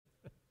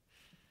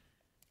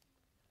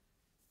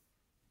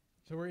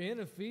So we're in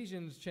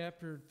Ephesians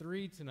chapter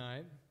 3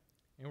 tonight,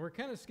 and we're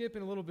kind of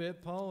skipping a little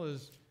bit. Paul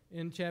is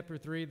in chapter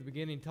 3 at the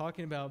beginning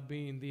talking about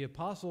being the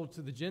apostle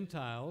to the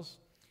Gentiles.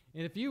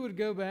 And if you would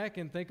go back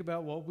and think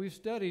about what we've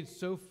studied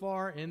so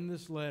far in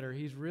this letter,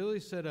 he's really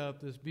set up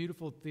this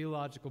beautiful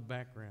theological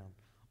background.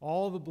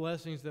 All the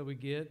blessings that we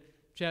get.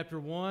 Chapter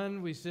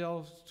 1, we see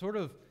all sort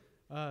of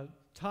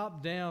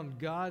top-down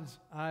God's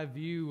eye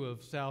view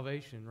of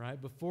salvation, right?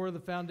 Before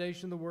the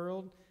foundation of the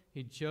world,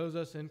 he chose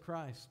us in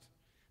Christ,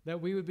 that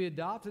we would be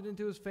adopted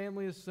into his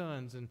family as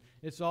sons, and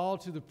it's all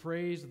to the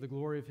praise of the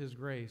glory of his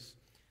grace.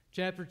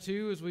 Chapter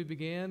 2, as we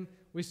began,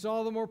 we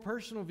saw the more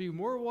personal view,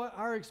 more what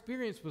our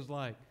experience was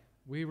like.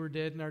 We were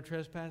dead in our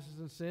trespasses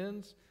and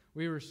sins.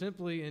 We were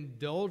simply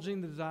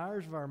indulging the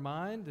desires of our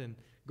mind and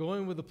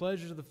going with the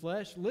pleasures of the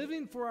flesh,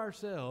 living for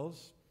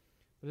ourselves.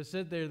 But it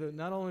said there that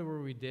not only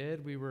were we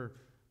dead, we were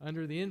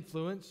under the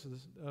influence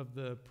of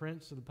the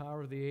prince of the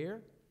power of the air.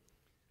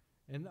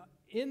 And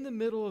in the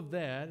middle of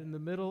that, in the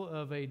middle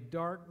of a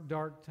dark,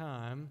 dark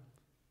time,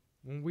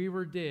 when we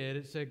were dead,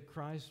 it said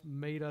Christ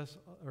made us,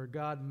 or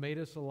God made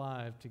us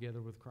alive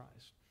together with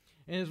Christ.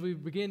 And as we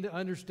begin to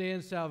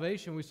understand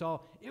salvation, we saw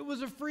it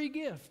was a free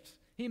gift.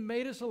 He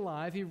made us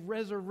alive. He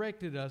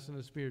resurrected us in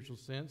a spiritual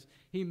sense.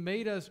 He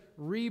made us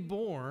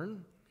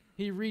reborn.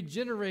 He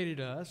regenerated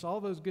us,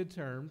 all those good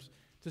terms,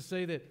 to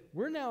say that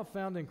we're now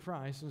found in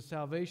Christ and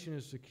salvation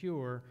is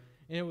secure.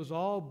 And it was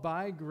all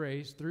by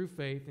grace through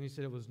faith. And he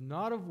said it was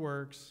not of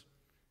works.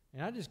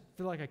 And I just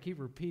feel like I keep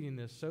repeating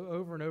this so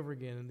over and over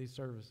again in these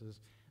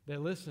services,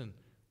 that listen,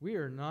 we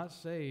are not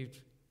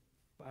saved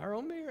by our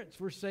own merits.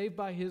 We're saved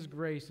by his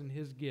grace and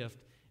his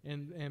gift.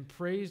 And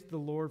praise the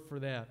Lord for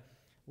that.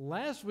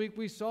 Last week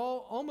we saw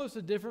almost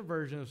a different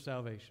version of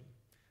salvation,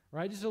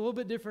 right? Just a little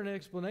bit different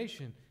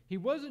explanation. He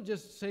wasn't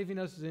just saving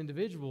us as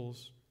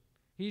individuals.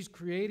 He's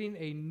creating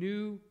a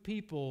new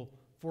people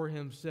for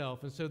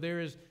himself. And so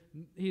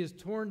he has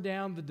torn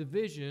down the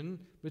division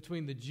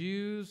between the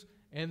Jews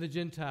and the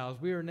Gentiles.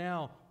 We are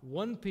now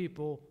one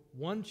people,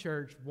 one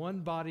church, one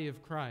body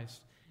of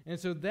Christ. And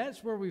so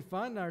that's where we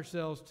find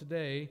ourselves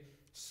today,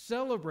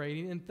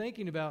 celebrating and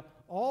thinking about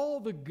all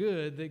the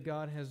good that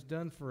God has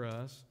done for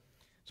us.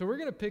 So we're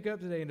going to pick up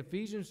today in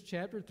Ephesians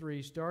chapter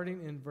 3,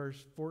 starting in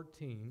verse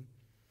 14.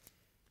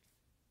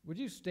 Would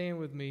you stand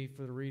with me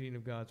for the reading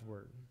of God's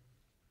word?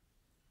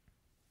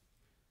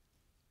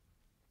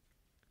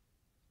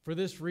 For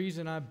this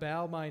reason I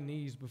bow my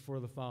knees before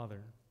the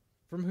Father,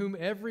 from whom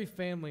every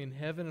family in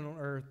heaven and on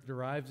earth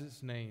derives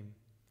its name,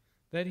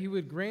 that he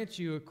would grant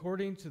you,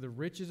 according to the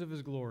riches of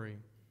his glory,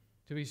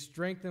 to be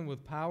strengthened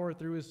with power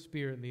through his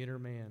Spirit in the inner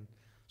man,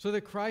 so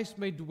that Christ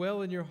may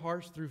dwell in your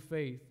hearts through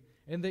faith,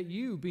 and that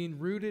you, being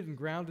rooted and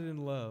grounded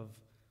in love,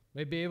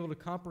 may be able to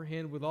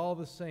comprehend with all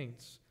the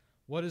saints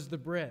what is the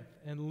breadth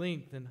and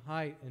length and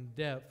height and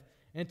depth,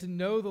 and to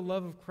know the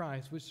love of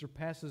Christ which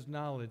surpasses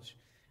knowledge,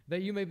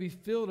 that you may be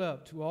filled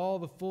up to all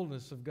the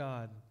fullness of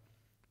God.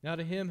 Now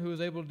to him who is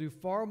able to do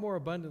far more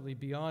abundantly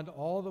beyond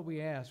all that we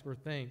ask or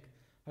think,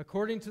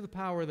 according to the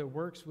power that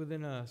works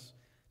within us,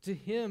 to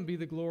him be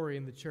the glory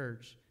in the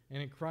church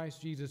and in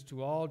Christ Jesus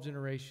to all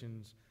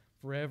generations,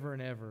 forever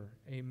and ever.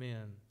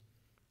 Amen.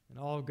 And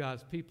all of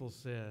God's people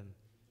said,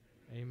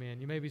 amen.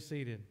 You may be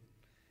seated.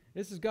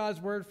 This is God's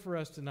word for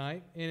us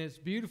tonight, and it's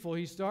beautiful.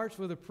 He starts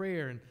with a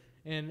prayer,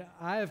 and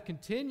I have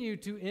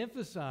continued to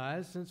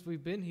emphasize since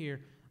we've been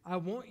here, I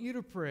want you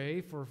to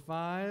pray for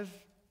 5,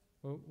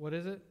 what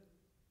is it?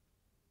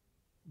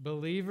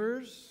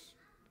 Believers.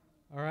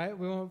 All right,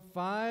 we want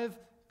 5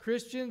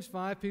 Christians,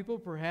 5 people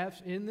perhaps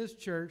in this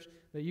church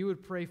that you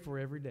would pray for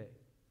every day.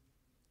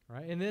 All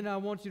right, and then I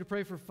want you to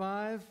pray for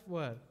 5,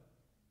 what?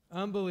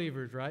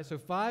 Unbelievers, right? So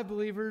 5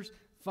 believers,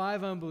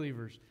 5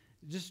 unbelievers.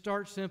 Just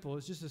start simple.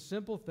 It's just a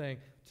simple thing.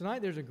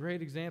 Tonight there's a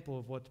great example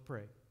of what to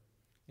pray.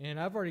 And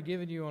I've already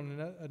given you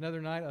on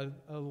another night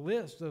a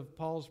list of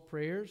Paul's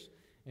prayers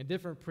and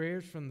different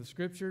prayers from the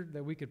Scripture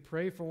that we could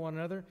pray for one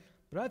another.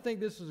 But I think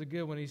this is a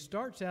good one. He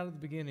starts out at the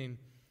beginning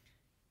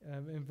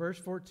in verse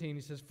 14.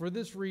 He says, for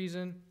this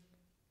reason,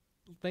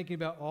 thinking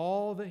about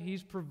all that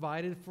he's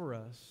provided for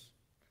us,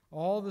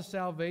 all the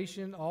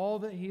salvation, all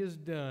that he has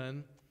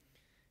done,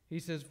 he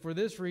says, for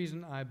this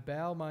reason I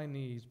bow my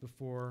knees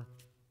before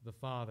the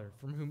Father,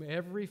 from whom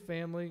every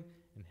family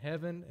in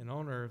heaven and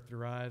on earth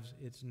derives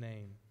its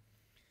name.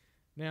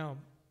 Now,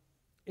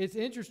 it's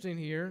interesting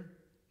here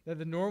that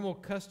the normal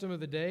custom of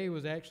the day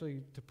was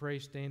actually to pray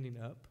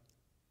standing up.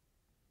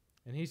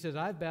 And he says,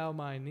 I bow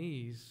my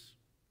knees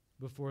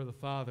before the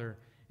Father.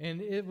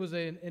 And it was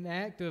an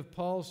act of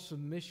Paul's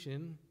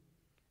submission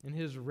and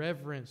his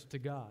reverence to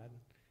God.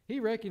 He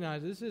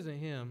recognized this isn't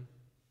him.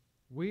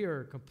 We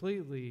are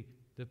completely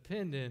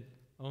dependent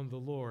on the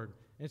Lord.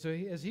 And so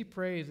as he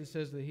prays, it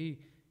says that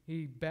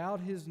he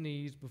bowed his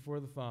knees before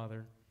the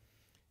Father.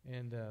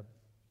 And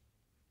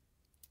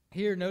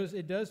here, notice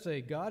it does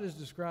say God is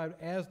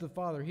described as the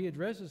Father. He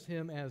addresses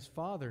him as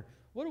Father.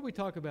 What did we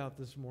talk about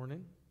this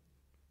morning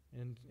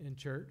in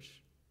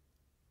church?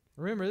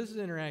 Remember, this is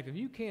interactive.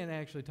 You can't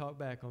actually talk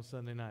back on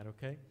Sunday night,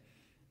 okay?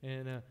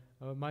 And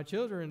my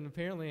children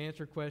apparently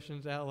answer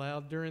questions out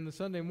loud during the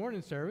Sunday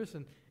morning service,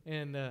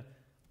 and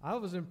I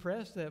was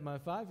impressed that my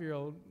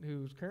 5-year-old,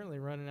 who's currently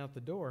running out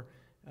the door,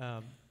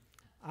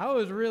 I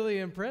was really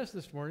impressed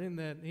this morning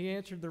that he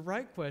answered the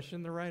right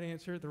question, the right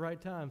answer at the right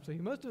time. So he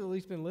must have at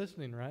least been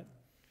listening, right?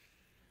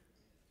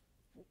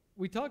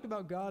 We talked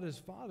about God as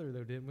Father,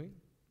 though, didn't we?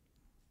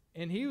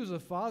 And he was a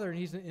father, and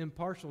he's an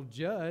impartial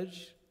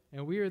judge,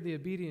 and we are the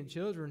obedient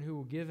children who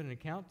will give an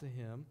account to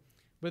him.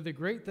 But the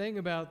great thing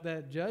about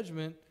that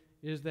judgment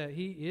is that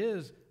he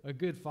is a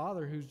good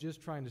father who's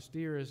just trying to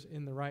steer us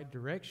in the right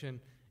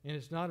direction, and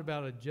it's not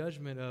about a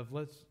judgment of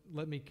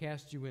let me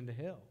cast you into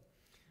hell.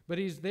 But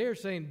he's there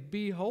saying,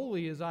 be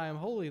holy as I am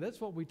holy. That's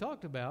what we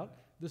talked about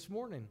this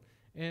morning.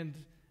 And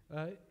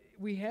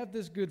we have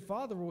this good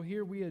father. Well,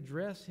 here we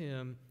address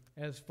him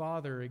as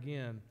Father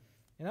again.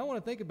 And I want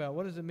to think about,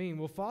 what does it mean?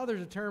 Well, Father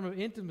is a term of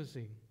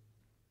intimacy,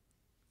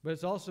 but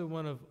it's also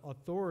one of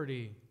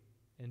authority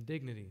and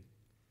dignity.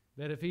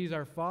 That if he's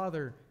our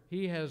Father,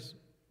 he's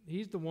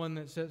the one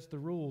that sets the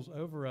rules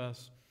over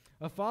us.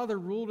 A father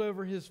ruled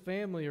over his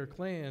family or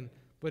clan,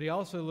 but he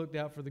also looked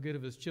out for the good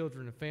of his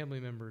children and family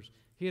members.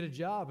 He had a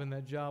job, and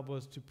that job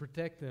was to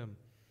protect them.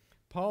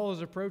 Paul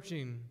is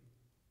approaching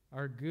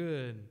our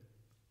good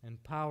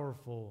and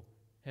powerful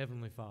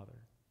Heavenly Father.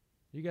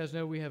 You guys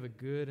know we have a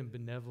good and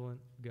benevolent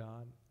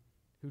God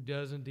who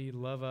does indeed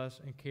love us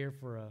and care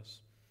for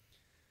us.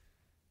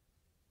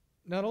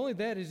 Not only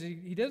that, is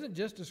he doesn't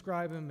just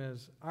describe him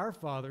as our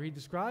Father. He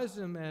describes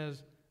him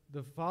as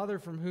the Father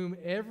from whom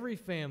every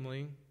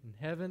family in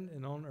heaven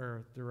and on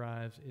earth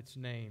derives its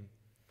name.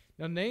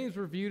 Now, names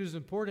were viewed as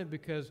important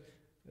because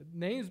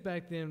names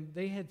back then,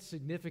 they had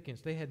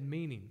significance. They had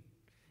meaning.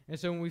 And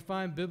so when we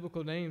find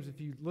biblical names,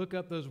 if you look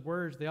up those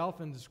words, they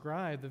often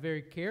describe the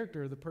very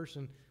character of the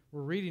person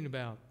we're reading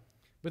about.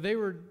 But they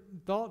were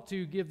thought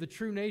to give the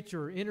true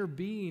nature or inner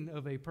being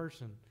of a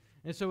person.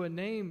 And so a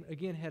name,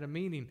 again, had a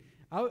meaning.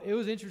 It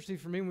was interesting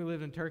for me when we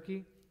lived in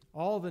Turkey.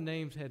 All the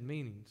names had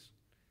meanings.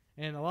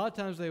 And a lot of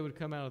times they would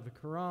come out of the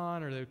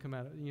Quran, or they would come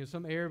out of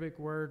some Arabic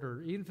word,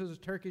 or even if it was a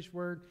Turkish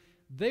word,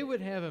 they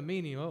would have a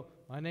meaning. Oh,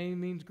 my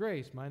name means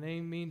grace. My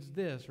name means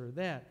this or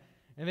that.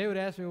 And they would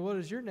ask me, well, what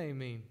does your name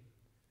mean?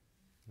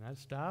 And I'd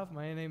stop.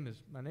 My name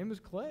is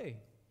Clay.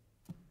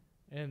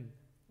 And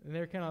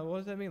they're kind of like, what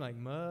does that mean? Like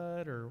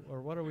mud, or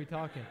what are we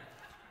talking?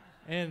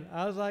 And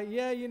I was like,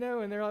 yeah,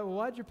 and they're like, well,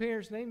 why'd your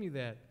parents name you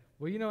that?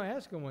 Well,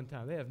 ask them one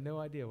time. They have no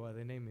idea why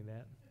they named me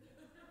that.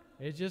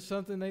 It's just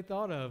something they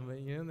thought of,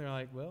 and they're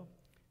like, well,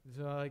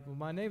 so I'm like, well,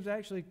 my name's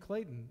actually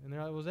Clayton. And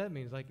they're like, what does that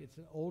mean? It's like, it's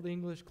an Old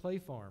English clay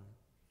farm.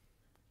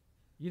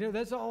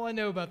 That's all I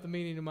know about the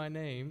meaning of my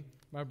name.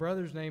 My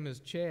brother's name is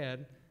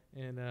Chad,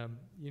 and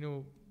you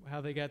know how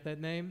they got that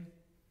name?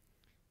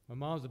 My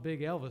mom's a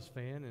big Elvis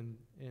fan,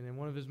 and in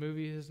one of his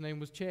movies, his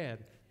name was Chad.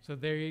 So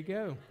there you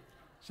go.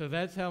 So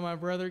that's how my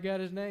brother got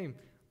his name.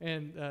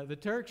 And the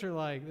Turks are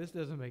like, this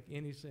doesn't make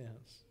any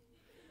sense.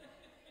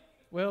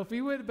 Well, if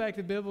you went back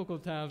to biblical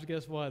times,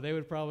 guess what? They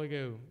would probably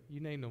go, you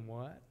named him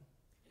what?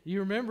 You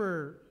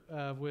remember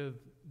with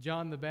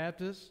John the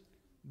Baptist,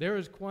 there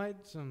was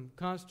quite some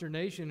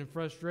consternation and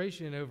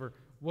frustration over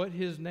what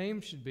his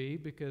name should be,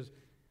 because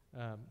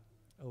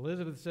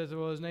Elizabeth says,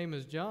 well, his name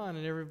is John,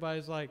 and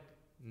everybody's like,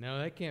 no,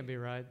 that can't be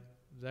right.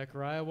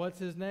 Zechariah, what's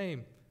his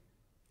name?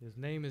 His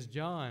name is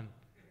John.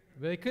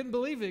 But they couldn't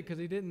believe it because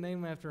he didn't name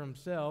him after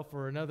himself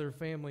or another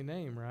family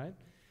name, right?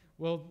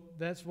 Well,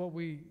 that's what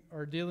we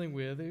are dealing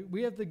with.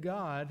 We have the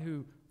God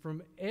who,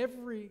 from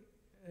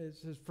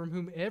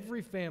whom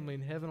every family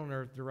in heaven and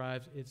earth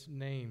derives its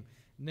name.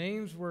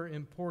 Names were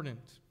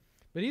important.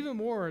 But even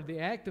more, the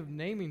act of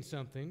naming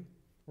something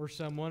or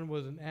someone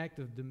was an act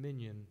of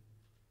dominion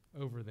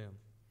over them.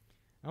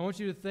 I want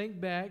you to think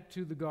back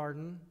to the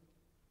garden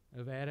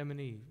of Adam and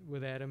Eve,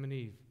 with Adam and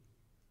Eve.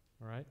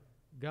 All right?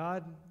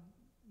 God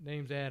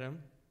names Adam.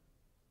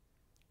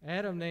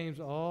 Adam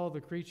names all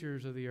the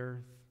creatures of the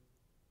earth.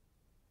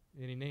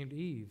 And he named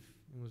Eve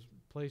and was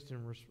placed in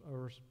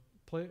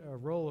a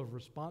role of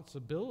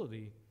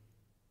responsibility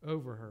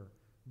over her.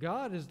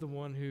 God is the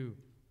one who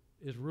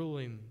is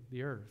ruling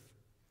the earth.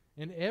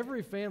 And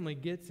every family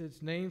gets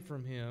its name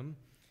from him.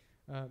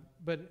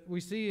 But we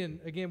see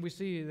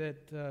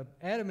that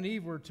Adam and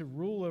Eve were to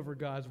rule over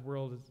God's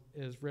world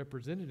as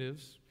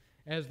representatives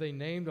as they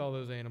named all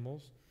those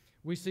animals.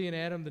 We see in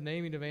Adam the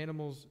naming of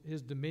animals,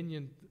 his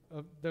dominion,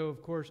 though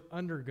of course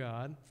under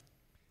God.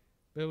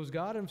 But it was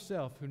God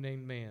himself who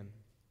named man.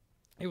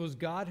 It was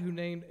God who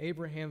named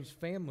Abraham's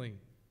family,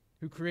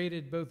 who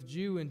created both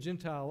Jew and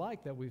Gentile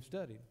alike that we've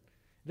studied.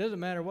 It doesn't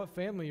matter what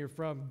family you're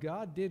from,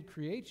 God did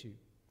create you.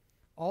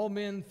 All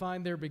men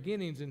find their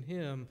beginnings in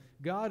him.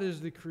 God is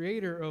the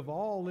creator of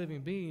all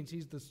living beings.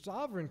 He's the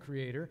sovereign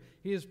creator.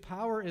 His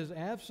power is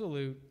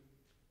absolute,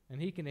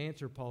 and he can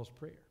answer Paul's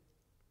prayer.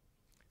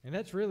 And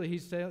that's really,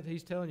 he's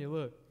telling you,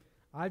 look,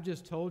 I've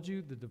just told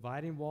you the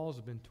dividing walls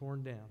have been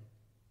torn down.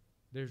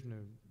 There's no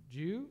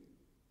Jew,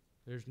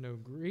 there's no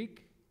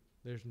Greek,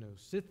 there's no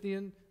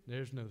Scythian,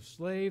 there's no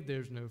slave,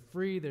 there's no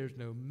free, there's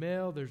no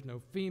male, there's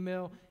no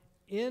female.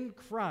 in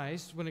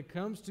Christ, when it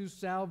comes to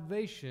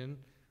salvation,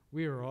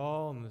 we are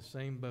all in the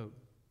same boat.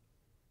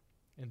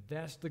 And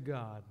that's the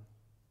God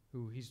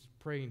who he's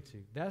praying to.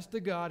 That's the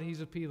God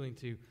he's appealing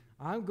to.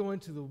 I'm going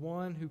to the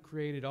one who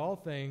created all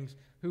things,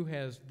 who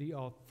has the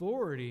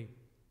authority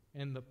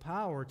and the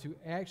power to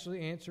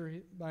actually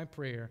answer my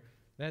prayer.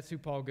 That's who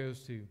Paul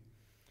goes to.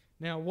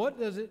 Now, what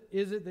is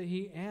it that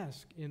he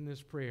asks in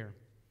this prayer?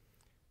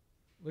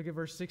 Look at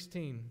verse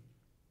 16.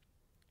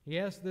 He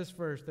asks this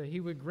first, that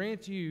he would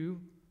grant you,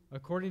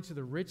 according to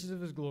the riches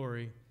of his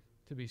glory,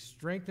 to be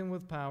strengthened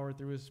with power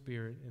through his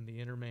Spirit in the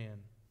inner man.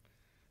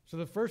 So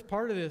the first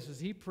part of this is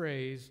he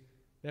prays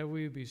that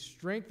we would be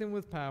strengthened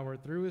with power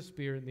through his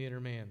Spirit in the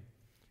inner man.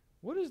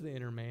 What is the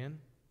inner man?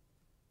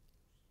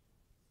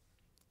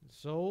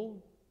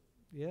 Soul?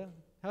 Yeah.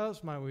 How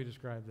else might we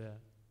describe that?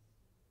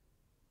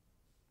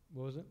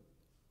 What was it?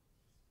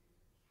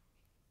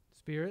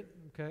 Spirit?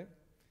 Okay.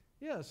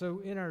 Yeah, so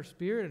in our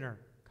spirit, in our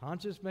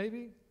conscience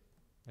maybe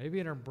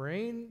in our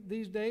brain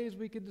these days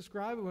we could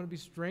describe it. We want to be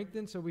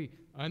strengthened so we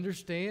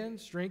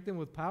understand, strengthened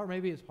with power.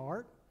 Maybe it's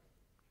heart.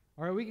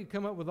 All right, we could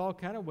come up with all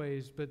kind of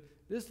ways, but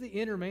this is the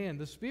inner man,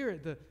 the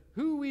spirit,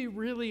 who we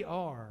really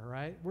are,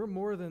 right? We're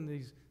more than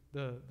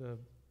the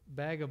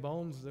bag of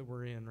bones that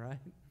we're in, right?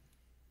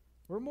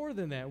 We're more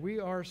than that. We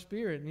are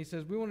spirit. And he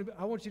says,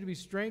 I want you to be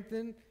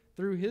strengthened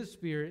through his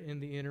Spirit in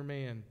the inner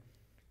man.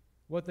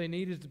 What they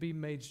need is to be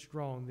made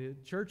strong. The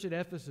church at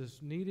Ephesus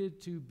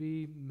needed to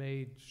be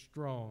made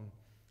strong.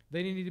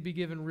 They needed to be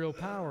given real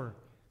power.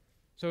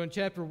 So in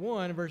chapter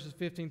 1, verses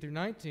 15 through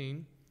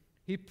 19,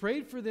 he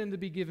prayed for them to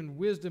be given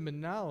wisdom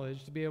and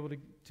knowledge to be able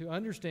to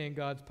understand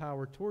God's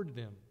power toward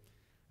them.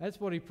 That's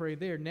what he prayed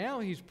there. Now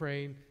he's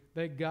praying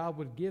that God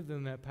would give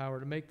them that power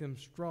to make them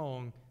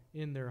strong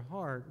in their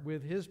heart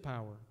with his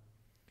power.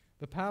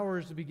 The power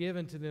is to be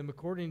given to them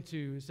according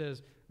to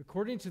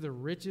the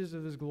riches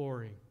of his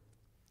glory.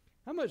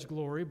 How much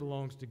glory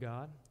belongs to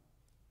God?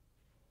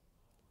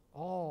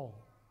 All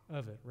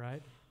of it,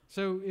 right?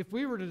 So if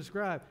we were to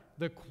describe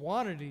the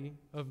quantity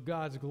of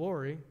God's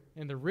glory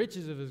and the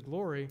riches of his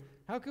glory,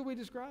 how could we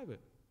describe it?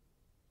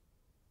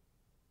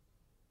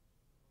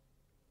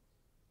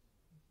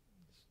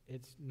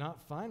 It's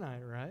not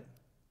finite, right?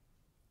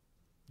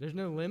 There's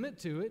no limit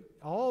to it.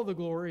 All the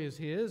glory is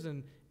his,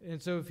 and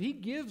so if he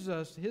gives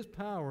us his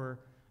power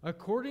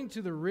according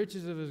to the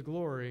riches of his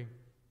glory,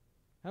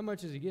 how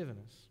much has he given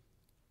us?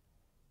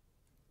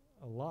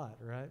 A lot,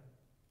 right?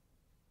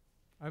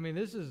 I mean,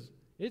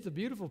 it's a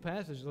beautiful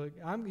passage. Look,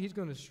 he's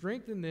going to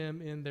strengthen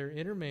them in their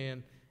inner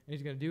man, and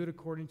he's going to do it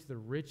according to the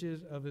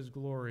riches of his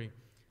glory.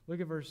 Look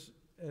at verse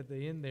at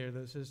the end there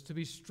that says, to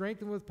be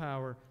strengthened with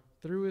power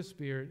through his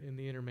Spirit in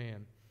the inner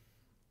man.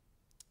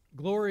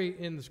 Glory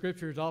in the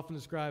Scripture is often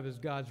described as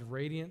God's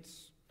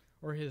radiance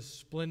or his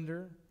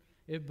splendor.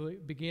 It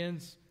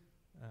brings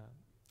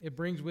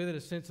with it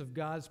a sense of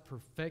God's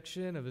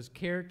perfection, of his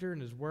character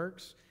and his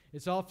works.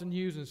 It's often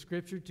used in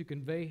Scripture to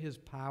convey his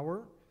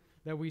power,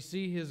 that we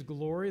see his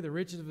glory. The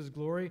riches of his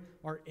glory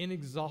are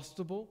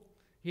inexhaustible.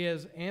 He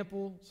has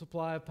ample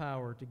supply of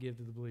power to give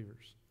to the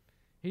believers.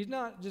 He's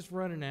not just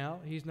running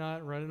out. He's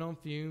not running on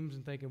fumes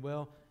and thinking,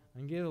 well, I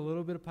can give a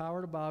little bit of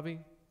power to Bobby.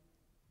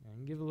 I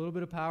can give a little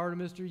bit of power to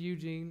Mr.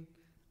 Eugene.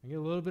 I can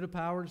give a little bit of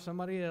power to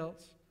somebody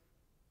else.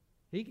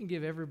 He can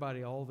give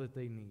everybody all that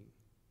they need.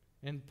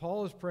 And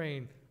Paul is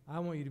praying, I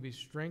want you to be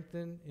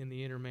strengthened in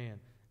the inner man.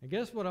 And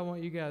guess what I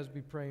want you guys to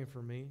be praying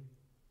for me?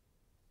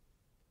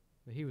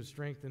 That he would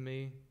strengthen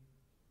me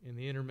in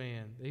the inner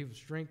man. That he would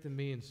strengthen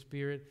me in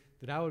spirit.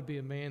 That I would be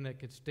a man that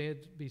could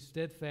be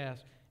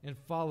steadfast and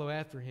follow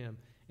after him.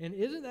 And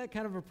isn't that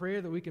kind of a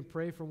prayer that we can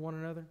pray for one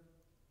another?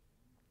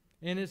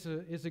 And it's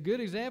a good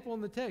example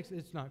in the text.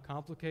 It's not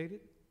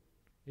complicated.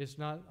 It's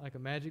not like a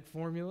magic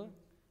formula.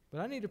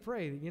 But I need to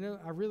pray that,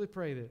 I really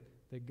pray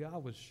that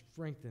God would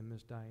strengthen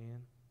Miss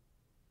Diane.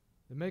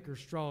 To make her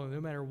strong. No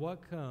matter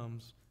what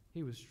comes,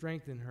 he would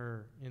strengthen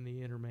her in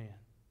the inner man.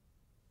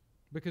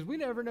 Because we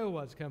never know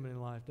what's coming in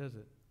life, does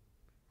it?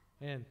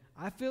 And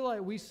I feel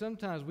like we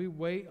sometimes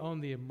wait on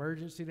the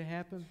emergency to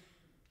happen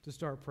to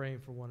start praying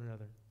for one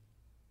another.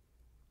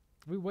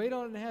 We wait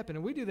on it to happen.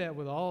 And we do that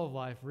with all of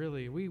life,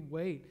 really. We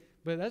wait.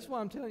 But that's why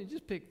I'm telling you,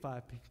 just pick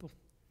 5 people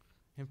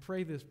and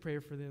pray this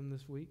prayer for them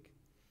this week.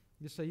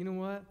 Just say, you know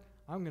what?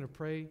 I'm going to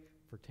pray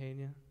for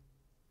Tanya.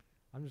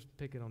 I'm just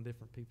picking on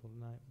different people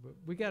tonight. But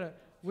we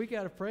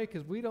gotta pray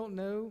because we don't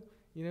know.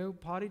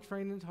 Potty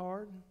training's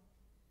hard.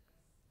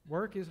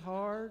 Work is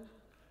hard.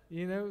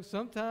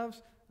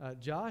 Sometimes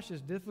Josh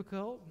is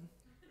difficult.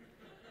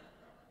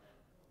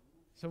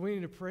 So we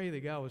need to pray that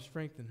God would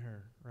strengthen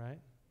her, right?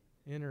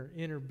 In her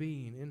inner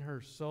being, in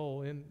her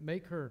soul, and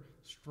make her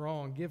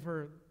strong. Give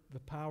her the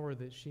power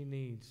that she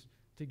needs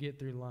to get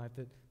through life.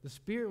 That the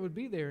Spirit would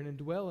be there and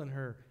indwell in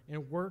her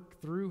and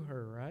work through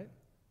her, right?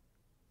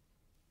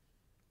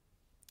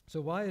 So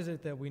why is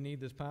it that we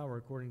need this power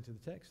according to the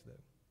text, though?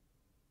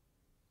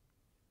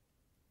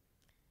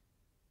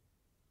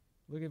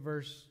 Look at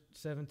verse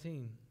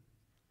 17.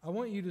 I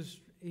want you to,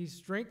 he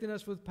strengthened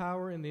us with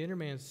power in the inner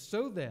man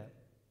so that,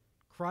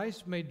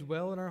 Christ may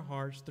dwell in our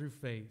hearts through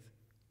faith,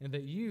 and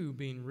that you,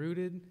 being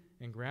rooted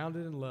and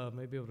grounded in love,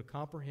 may be able to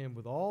comprehend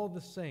with all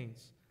the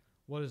saints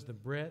what is the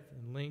breadth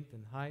and length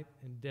and height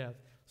and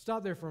depth.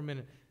 Stop there for a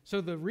minute.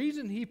 So the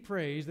reason he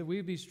prays that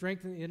we be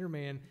strengthened in the inner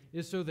man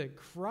is so that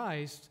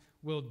Christ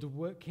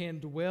can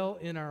dwell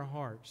in our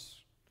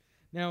hearts.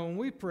 Now, when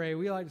we pray,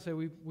 we like to say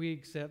we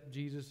accept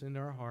Jesus into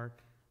our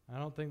heart. I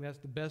don't think that's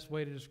the best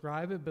way to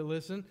describe it, but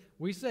listen,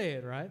 we say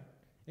it, right?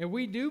 And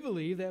we do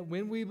believe that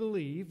when we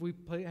believe, we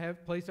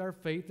have placed our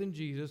faith in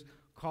Jesus,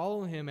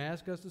 call on him,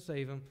 ask us to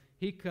save him,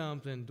 he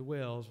comes and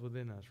dwells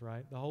within us,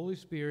 right? The Holy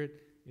Spirit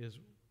is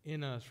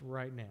in us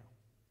right now.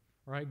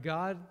 All right?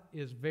 God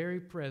is very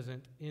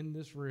present in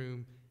this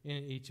room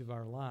in each of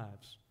our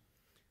lives.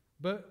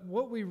 But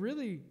what we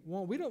really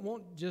want, we don't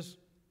want just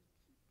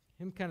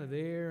him kind of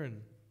there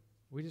and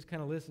we just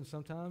kind of listen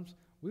sometimes.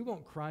 We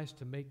want Christ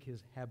to make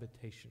his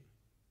habitation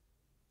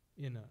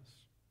in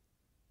us.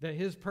 That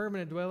his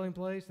permanent dwelling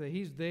place, that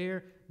he's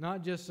there,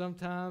 not just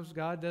sometimes.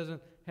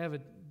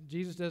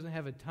 Jesus doesn't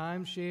have a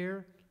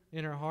timeshare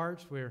in our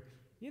hearts where,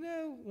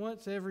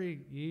 once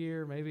every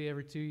year, maybe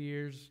every 2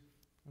 years,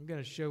 I'm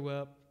going to show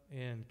up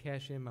and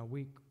cash in my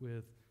week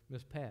with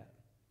Miss Pat.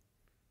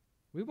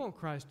 We want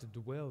Christ to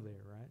dwell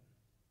there, right?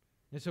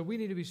 And so we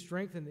need to be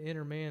strengthened in the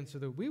inner man so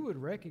that we would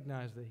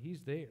recognize that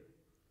he's there.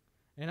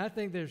 And I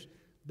think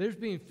there's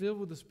being filled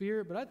with the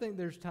Spirit, but I think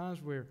there's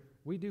times where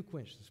we do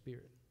quench the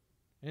Spirit.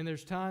 And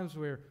there's times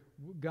where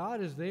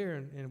God is there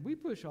and we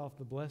push off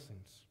the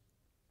blessings.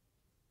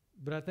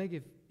 But I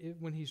think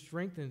when he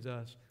strengthens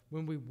us,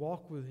 when we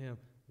walk with him,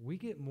 we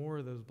get more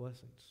of those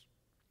blessings.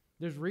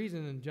 There's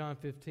reason in John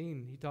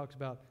 15, he talks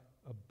about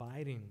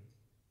abiding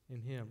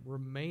in him,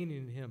 remaining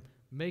in him,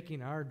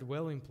 making our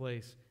dwelling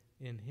place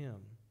in him.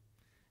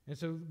 And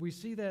so we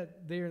see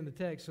that there in the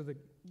text. So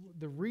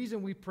the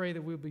reason we pray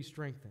that we'll be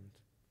strengthened,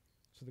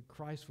 so that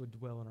Christ would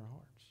dwell in our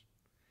hearts.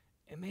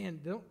 And man,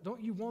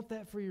 don't you want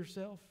that for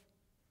yourself?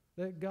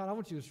 That God, I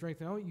want you to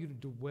strengthen. I want you to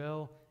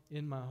dwell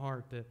in my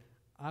heart, that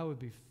I would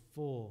be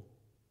full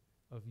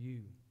of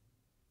you,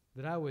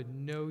 that I would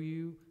know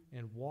you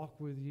and walk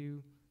with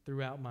you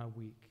throughout my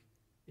week.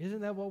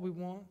 Isn't that what we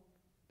want?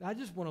 I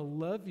just want to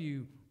love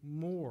you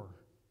more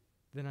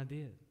than I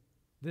did,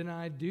 than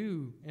I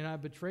do, and I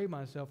betray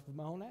myself with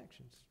my own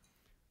actions.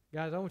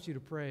 Guys, I want you to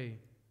pray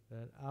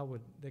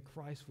that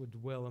Christ would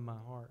dwell in my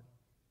heart.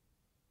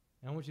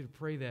 And I want you to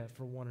pray that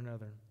for one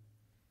another.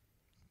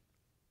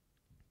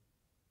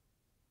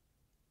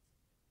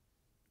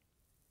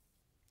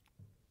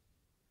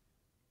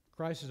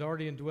 Christ has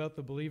already indwelt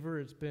the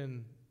believer.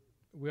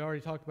 We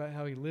already talked about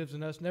how he lives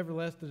in us.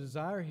 Nevertheless, the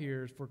desire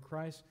here is for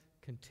Christ's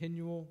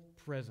continual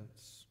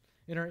presence.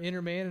 In our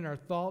inner man, in our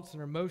thoughts, in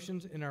our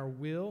emotions, in our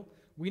will,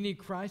 we need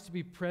Christ to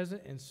be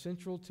present and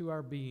central to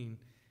our being.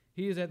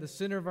 He is at the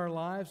center of our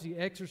lives. He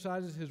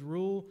exercises his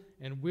rule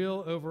and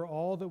will over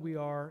all that we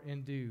are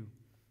and do.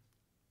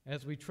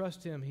 As we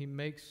trust him, he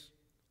makes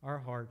our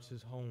hearts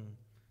his home.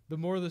 The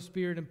more the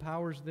Spirit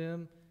empowers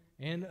them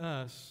and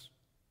us,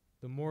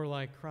 the more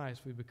like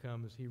Christ we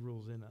become as he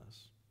rules in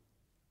us.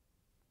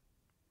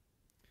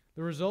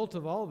 The result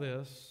of all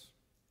this,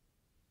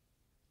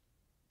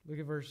 look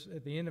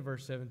at the end of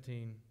verse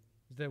 17,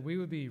 is that we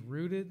would be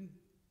rooted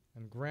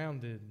and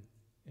grounded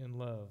in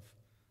love.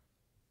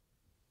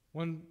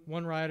 One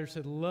writer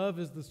said, love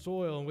is the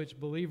soil in which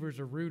believers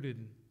are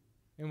rooted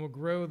and will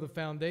grow the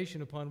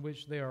foundation upon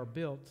which they are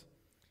built.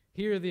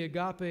 Here, the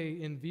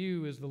agape in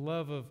view is the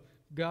love of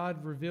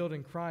God revealed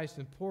in Christ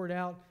and poured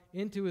out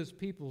into his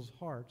people's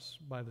hearts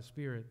by the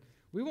Spirit.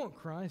 We want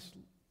Christ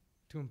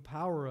to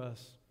empower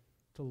us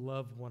to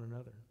love one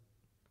another.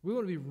 We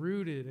want to be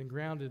rooted and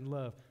grounded in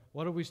love.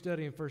 What are we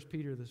studying in 1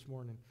 Peter this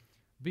morning?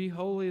 Be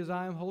holy as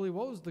I am holy.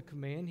 What was the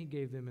command he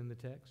gave them in the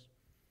text?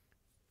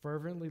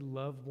 Fervently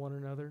love one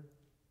another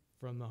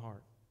from the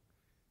heart.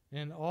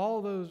 And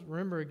all those,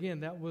 remember again,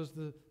 that was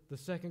the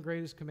second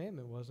greatest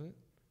commandment, wasn't it?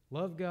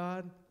 Love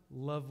God,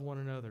 love one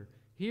another.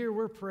 Here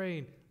we're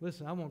praying,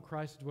 listen, I want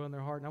Christ to dwell in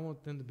their heart, and I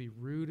want them to be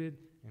rooted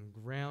and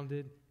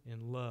grounded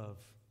in love.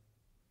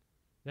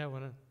 That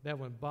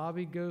when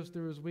Bobby goes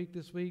through his week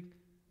this week,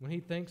 when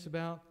he thinks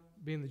about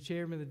being the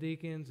chairman of the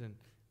deacons and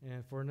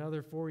for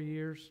another 4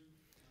 years,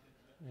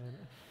 and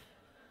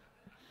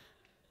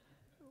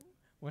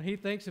when he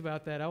thinks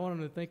about that, I want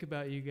him to think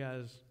about you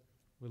guys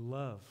with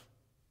love.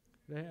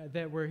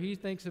 That where he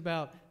thinks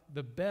about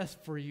the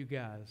best for you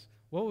guys.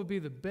 What would be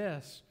the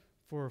best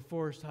for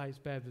Forest Heights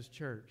Baptist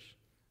Church?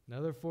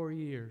 Another 4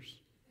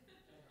 years.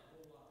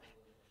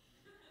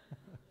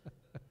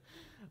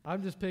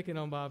 I'm just picking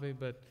on Bobby,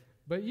 but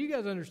you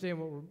guys understand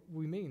what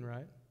we mean,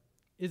 right?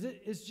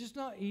 It's just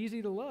not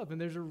easy to love,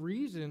 and there's a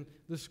reason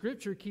the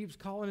Scripture keeps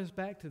calling us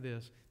back to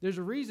this. There's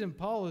a reason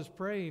Paul is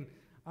praying.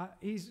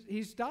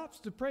 He stops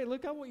to pray.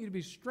 Look, I want you to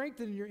be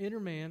strengthened in your inner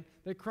man,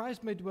 that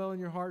Christ may dwell in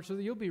your heart, so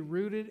that you'll be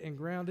rooted and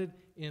grounded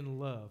in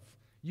love.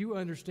 You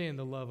understand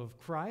the love of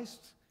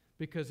Christ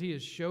because he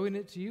is showing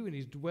it to you and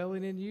he's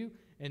dwelling in you,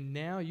 and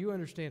now you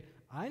understand,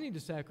 I need to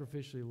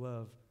sacrificially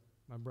love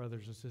my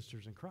brothers and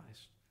sisters in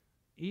Christ,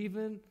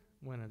 even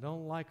when I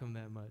don't like them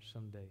that much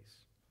some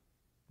days,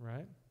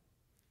 right?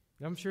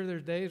 I'm sure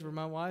there's days where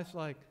my wife's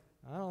like,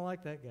 I don't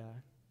like that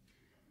guy.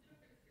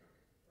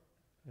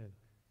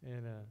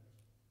 And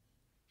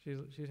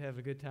she's having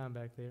a good time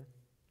back there.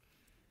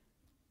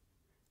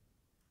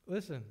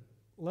 Listen,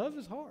 love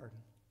is hard.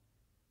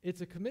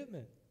 It's a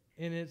commitment.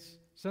 And it's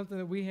something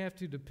that we have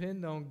to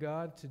depend on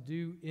God to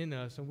do in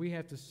us. And we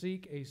have to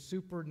seek a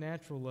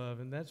supernatural love.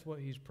 And that's what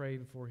he's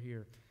praying for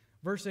here.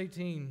 Verse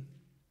 18,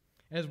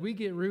 as we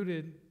get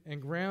rooted and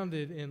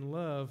grounded in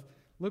love,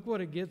 look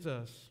what it gives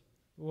us.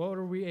 What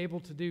are we able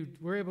to do?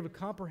 We're able to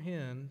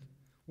comprehend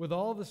with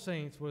all the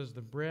saints what is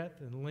the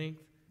breadth and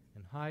length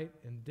and height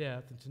and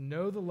depth, and to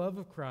know the love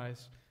of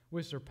Christ,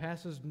 which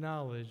surpasses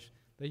knowledge,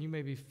 that you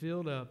may be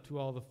filled up to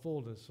all the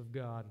fullness of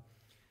God.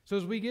 So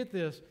as we get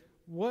this,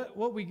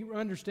 what we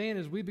understand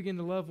is we begin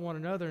to love one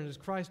another, and as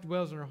Christ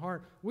dwells in our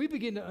heart, we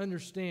begin to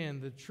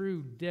understand the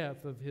true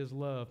depth of his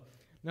love.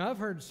 Now, I've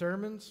heard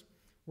sermons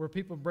where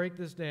people break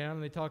this down,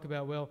 and they talk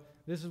about, well,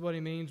 this is what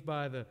he means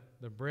by the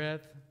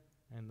breadth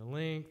and the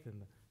length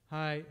and the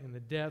height and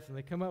the depth, and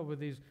they come up with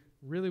these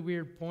really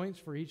weird points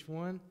for each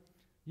one.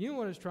 You know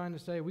what it's trying to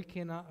say? We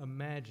cannot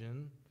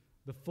imagine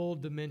the full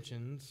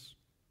dimensions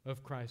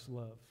of Christ's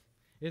love.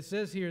 It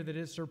says here that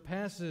it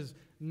surpasses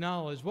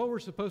knowledge. What we're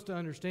supposed to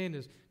understand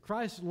is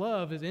Christ's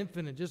love is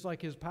infinite, just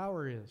like his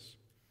power is.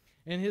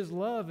 And his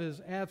love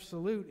is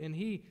absolute, and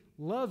he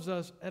loves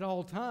us at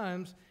all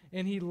times,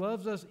 and he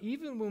loves us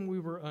even when we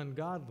were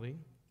ungodly,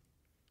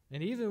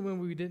 and even when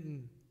we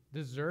didn't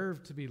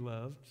deserve to be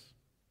loved,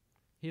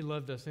 he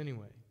loved us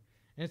anyway.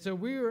 And so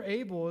we are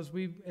able, as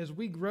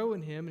we grow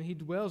in him and he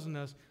dwells in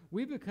us,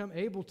 we become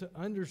able to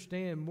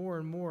understand more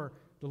and more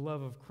the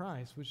love of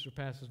Christ, which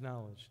surpasses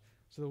knowledge,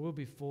 so that we'll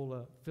be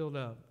filled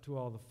up to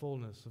all the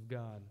fullness of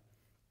God.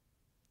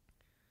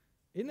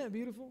 Isn't that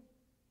beautiful?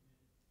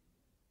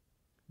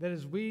 That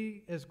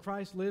as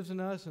Christ lives in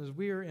us and as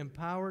we are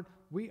empowered,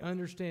 we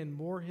understand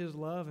more his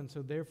love, and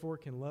so therefore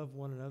can love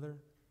one another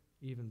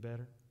even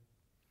better.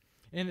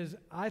 And as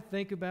I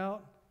think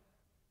about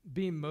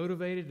being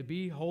motivated to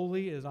be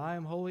holy as I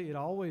am holy, it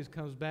always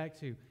comes back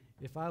to,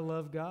 if I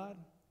love God,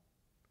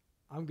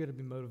 I'm going to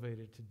be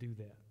motivated to do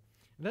that.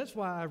 And that's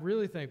why I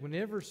really think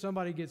whenever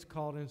somebody gets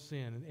caught in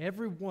sin, and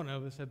every one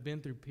of us have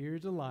been through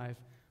periods of life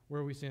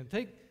where we sin.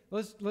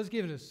 Let's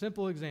give it a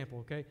simple example,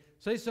 okay?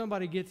 Say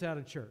somebody gets out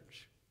of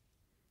church,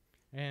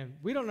 and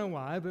we don't know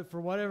why, but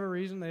for whatever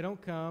reason, they don't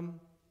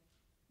come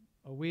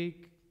a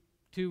week,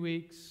 2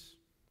 weeks.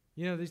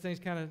 You know, these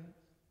things kind of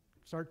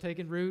start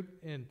taking root,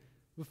 and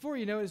before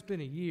you know it, it's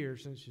been a year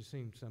since you've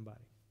seen somebody.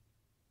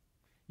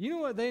 You know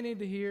what they need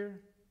to hear?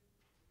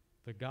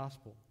 The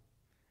gospel.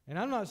 And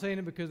I'm not saying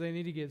it because they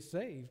need to get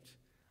saved.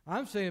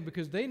 I'm saying it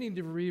because they need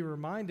to be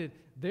reminded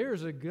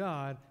there's a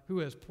God who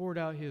has poured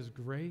out his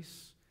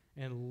grace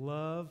and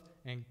love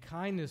and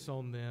kindness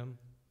on them.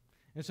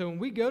 And so when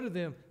we go to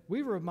them,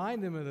 we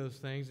remind them of those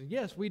things. And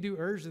yes, we do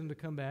urge them to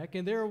come back.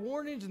 And there are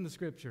warnings in the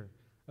Scripture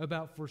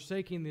about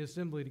forsaking the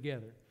assembly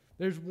together.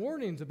 There's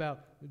warnings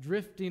about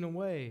drifting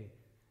away.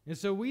 And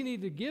so we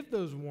need to give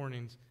those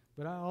warnings,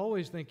 but I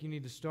always think you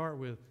need to start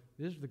with,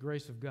 this is the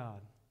grace of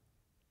God.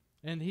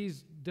 And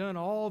he's done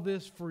all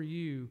this for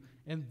you,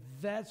 and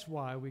that's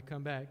why we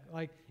come back.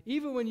 Like,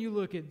 even when you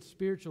look at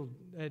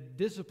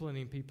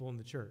disciplining people in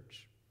the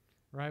church,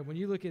 right? When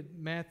you look at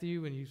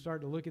Matthew and you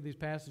start to look at these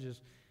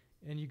passages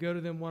and you go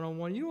to them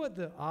one-on-one, you know what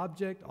the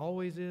object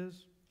always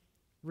is?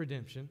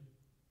 Redemption.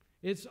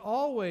 It's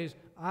always,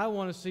 I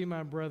want to see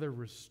my brother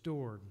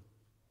restored.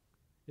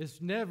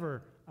 It's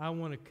never, I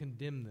want to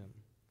condemn them.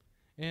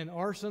 And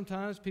are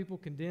sometimes people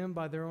condemned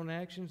by their own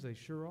actions? They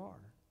sure are.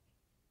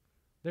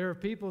 There are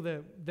people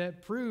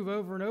that prove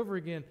over and over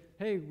again,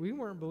 hey, we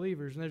weren't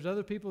believers. And there's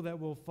other people that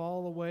will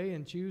fall away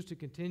and choose to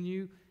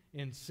continue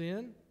in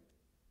sin.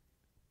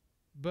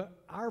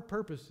 But our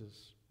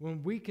purposes,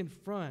 when we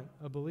confront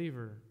a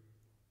believer,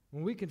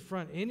 when we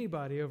confront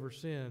anybody over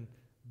sin,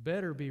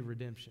 better be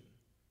redemption.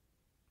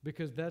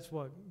 Because that's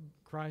what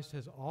Christ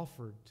has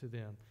offered to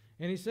them.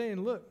 And he's saying,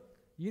 look,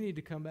 you need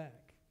to come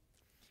back.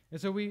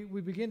 And so we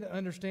begin to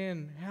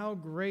understand how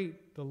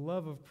great the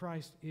love of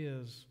Christ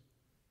is.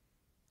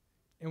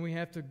 And we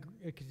have to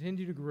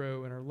continue to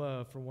grow in our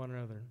love for one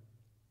another.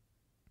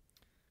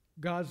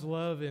 God's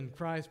love in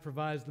Christ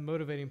provides the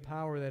motivating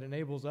power that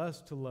enables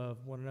us to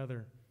love one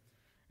another.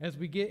 As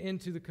we get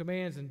into the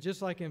commands, and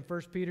just like in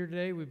 1 Peter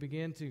today, we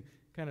begin to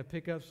kind of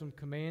pick up some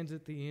commands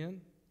at the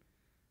end.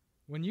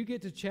 When you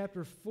get to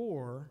chapter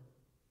 4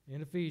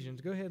 in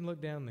Ephesians, go ahead and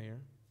look down there.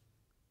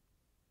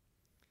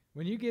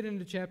 When you get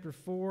into chapter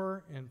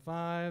 4 and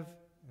 5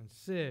 and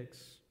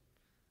 6,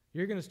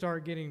 you're going to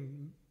start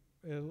getting,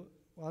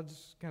 I'll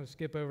just kind of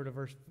skip over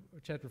to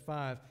chapter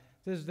 5. It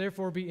says,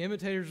 therefore be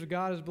imitators of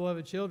God as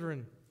beloved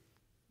children.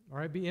 All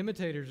right, be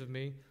imitators of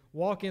me.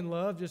 Walk in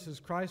love just as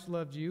Christ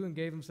loved you and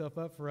gave himself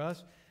up for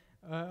us.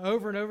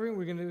 Over and over,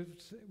 we're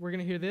going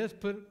to hear this,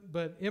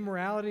 but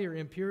immorality or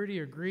impurity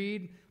or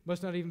greed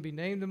must not even be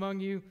named among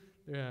you.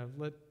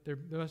 There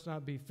must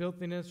not be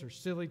filthiness or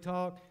silly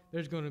talk.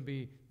 There's going to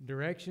be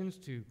directions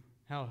to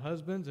how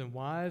husbands and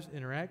wives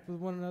interact with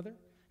one another,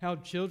 how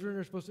children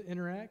are supposed to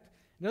interact.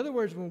 In other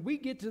words, when we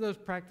get to those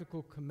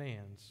practical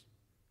commands,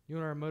 you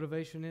know what our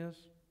motivation is?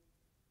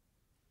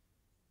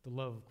 The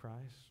love of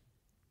Christ.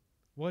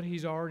 What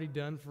He's already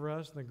done for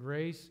us, the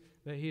grace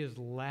that He has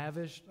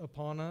lavished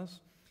upon us.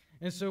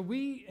 And so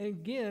we,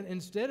 again,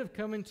 instead of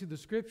coming to the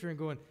Scripture and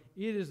going,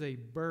 it is a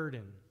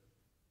burden.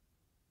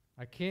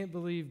 I can't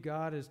believe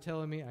God is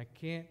telling me I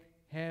can't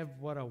have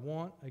what I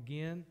want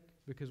again,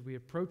 because we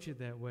approach it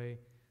that way.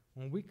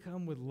 When we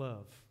come with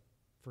love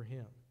for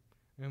Him,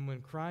 and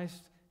when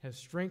Christ has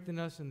strengthened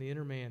us in the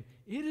inner man,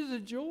 it is a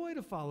joy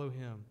to follow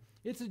Him.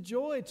 It's a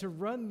joy to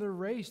run the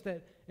race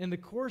that and the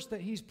course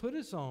that He's put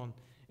us on.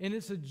 And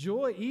it's a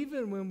joy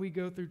even when we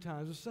go through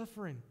times of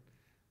suffering.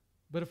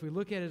 But if we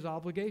look at His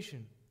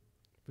obligation,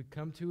 if we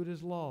come to it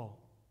as law,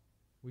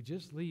 we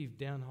just leave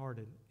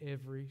downhearted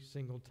every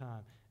single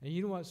time. And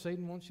you know what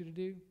Satan wants you to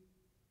do?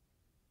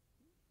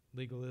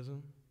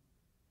 Legalism.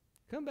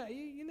 Come back.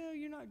 You know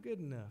you're not good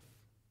enough.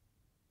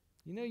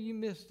 You know you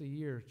missed a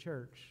year of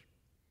church.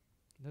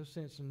 No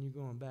sense in you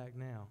going back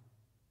now.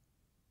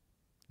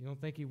 You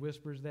don't think he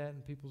whispers that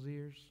in people's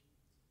ears?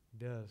 He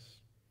does.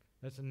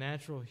 That's a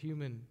natural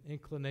human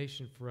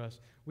inclination for us.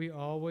 We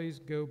always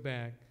go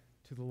back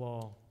to the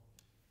law.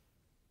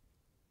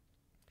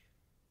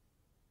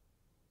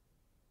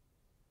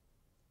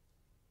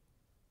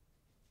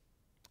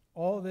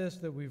 All this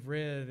that we've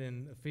read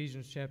in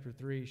Ephesians chapter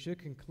 3 should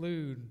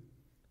conclude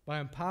by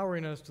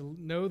empowering us to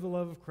know the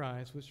love of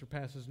Christ, which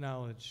surpasses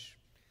knowledge.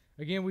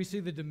 Again, we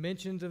see the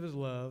dimensions of His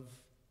love.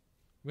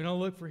 We don't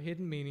look for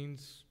hidden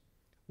meanings.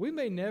 We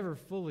may never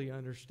fully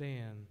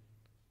understand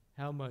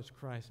how much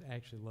Christ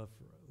actually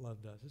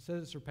loved us. It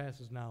says it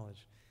surpasses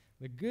knowledge.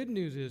 The good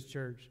news is,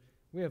 church,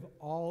 we have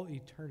all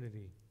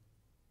eternity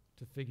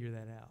to figure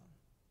that out.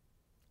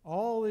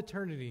 All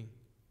eternity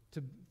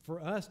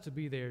for us to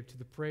be there to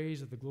the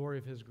praise of the glory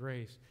of His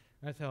grace.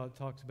 That's how it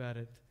talks about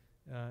it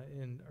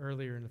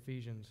earlier in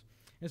Ephesians.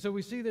 And so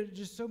we see that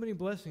just so many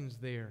blessings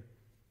there.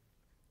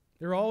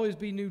 There will always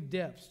be new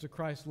depths to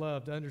Christ's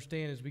love to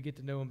understand as we get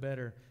to know Him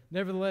better.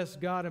 Nevertheless,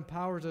 God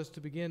empowers us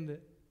to begin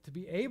to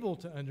be able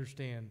to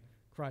understand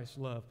Christ's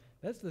love.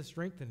 That's the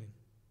strengthening.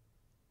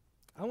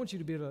 I want you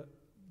to be able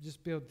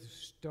to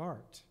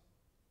start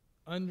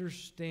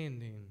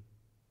understanding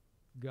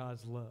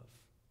God's love.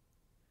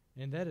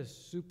 And that is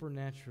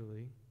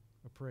supernaturally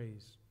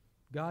appraised.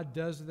 God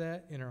does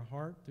that in our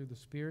heart through the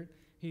Spirit.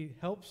 He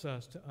helps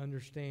us to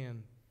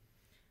understand.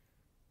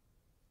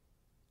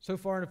 So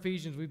far in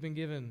Ephesians, we've been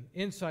given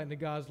insight into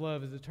God's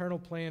love, His eternal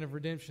plan of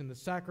redemption, the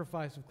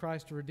sacrifice of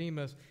Christ to redeem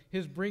us,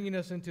 His bringing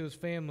us into His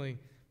family.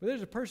 But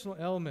there's a personal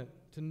element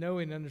to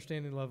knowing and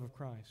understanding the love of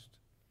Christ,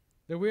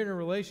 that we're in a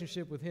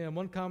relationship with Him.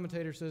 One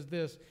commentator says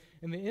this,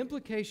 and the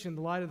implication in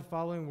the light of the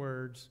following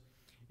words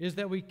is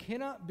that we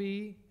cannot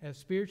be as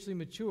spiritually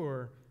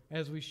mature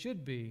as we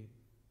should be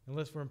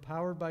unless we're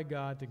empowered by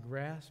God to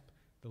grasp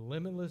the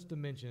limitless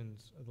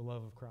dimensions of the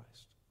love of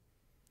Christ.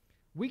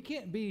 We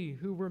can't be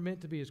who we're meant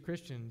to be as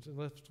Christians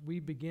unless we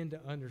begin to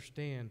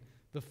understand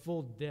the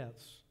full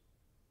depths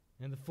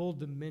and the full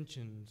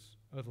dimensions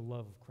of the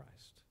love of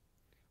Christ.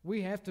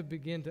 We have to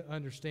begin to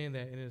understand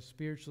that and is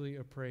spiritually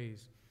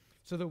appraised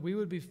so that we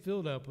would be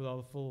filled up with all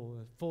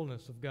the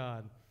fullness of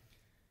God.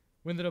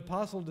 When the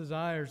apostle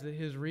desires that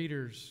his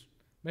readers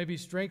may be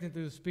strengthened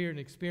through the Spirit and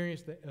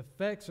experience the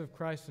effects of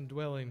Christ's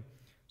indwelling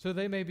so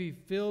they may be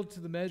filled to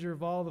the measure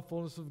of all the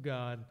fullness of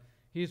God,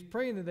 he is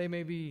praying that they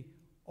may be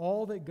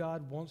all that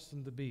God wants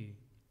them to be.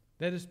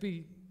 That is,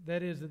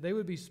 that they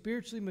would be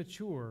spiritually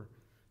mature,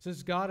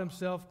 since God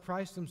Himself,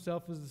 Christ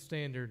Himself, is the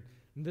standard.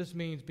 And this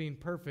means being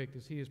perfect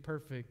as He is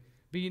perfect,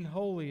 being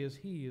holy as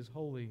He is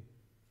holy.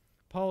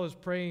 Paul is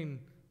praying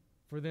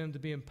for them to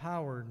be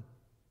empowered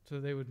so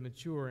they would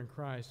mature in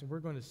Christ. And we're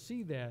going to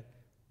see that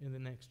in the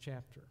next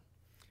chapter.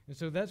 And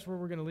so that's where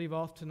we're going to leave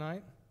off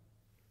tonight.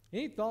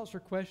 Any thoughts or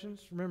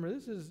questions? Remember,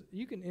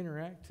 you can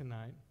interact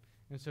tonight.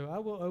 And so I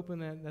will open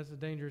that. That's a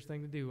dangerous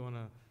thing to do on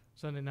a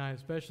Sunday night,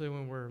 especially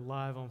when we're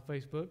live on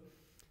Facebook.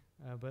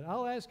 But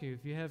I'll ask you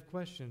if you have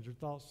questions or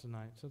thoughts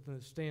tonight, something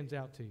that stands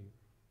out to you.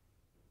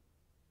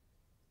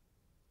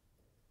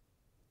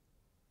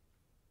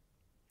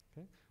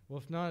 Okay. Well,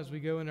 if not, as we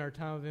go into our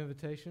time of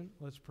invitation,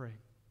 let's pray.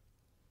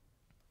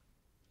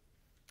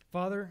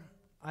 Father,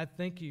 I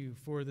thank you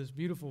for this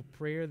beautiful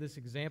prayer, this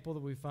example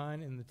that we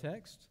find in the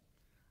text.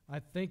 I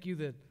thank you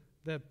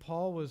that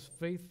Paul was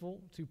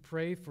faithful to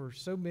pray for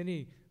so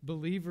many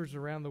believers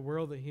around the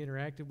world that he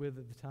interacted with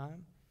at the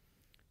time.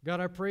 God,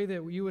 I pray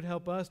that you would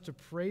help us to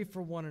pray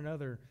for one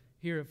another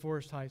here at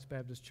Forest Heights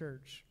Baptist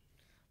Church.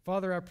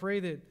 Father, I pray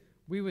that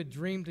we would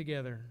dream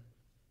together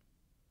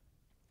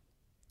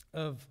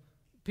of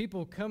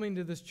people coming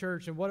to this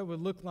church and what it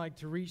would look like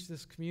to reach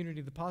this community,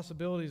 the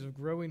possibilities of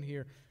growing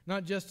here,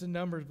 not just in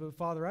numbers, but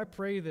Father, I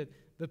pray that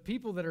the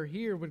people that are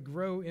here would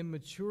grow in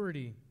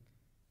maturity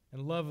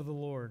and love of the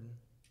Lord.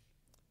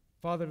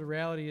 Father, the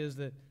reality is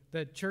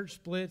that church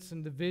splits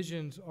and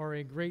divisions are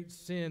a great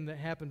sin that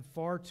happen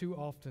far too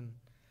often.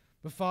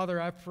 But Father,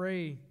 I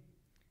pray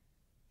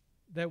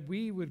that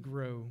we would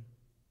grow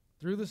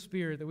through the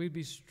Spirit, that we'd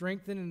be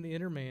strengthened in the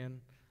inner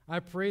man. I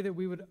pray that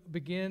we would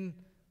begin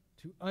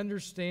to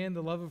understand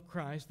the love of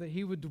Christ, that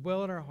He would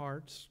dwell in our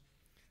hearts.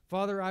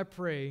 Father, I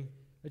pray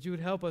that You would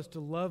help us to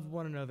love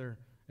one another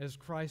as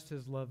Christ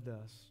has loved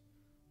us.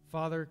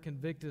 Father,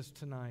 convict us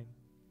tonight.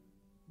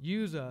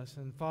 Use us.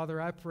 And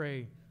Father, I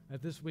pray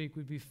that this week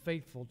we'd be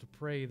faithful to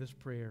pray this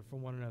prayer for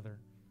one another.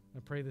 I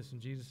pray this in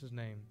Jesus'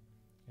 name.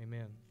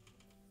 Amen.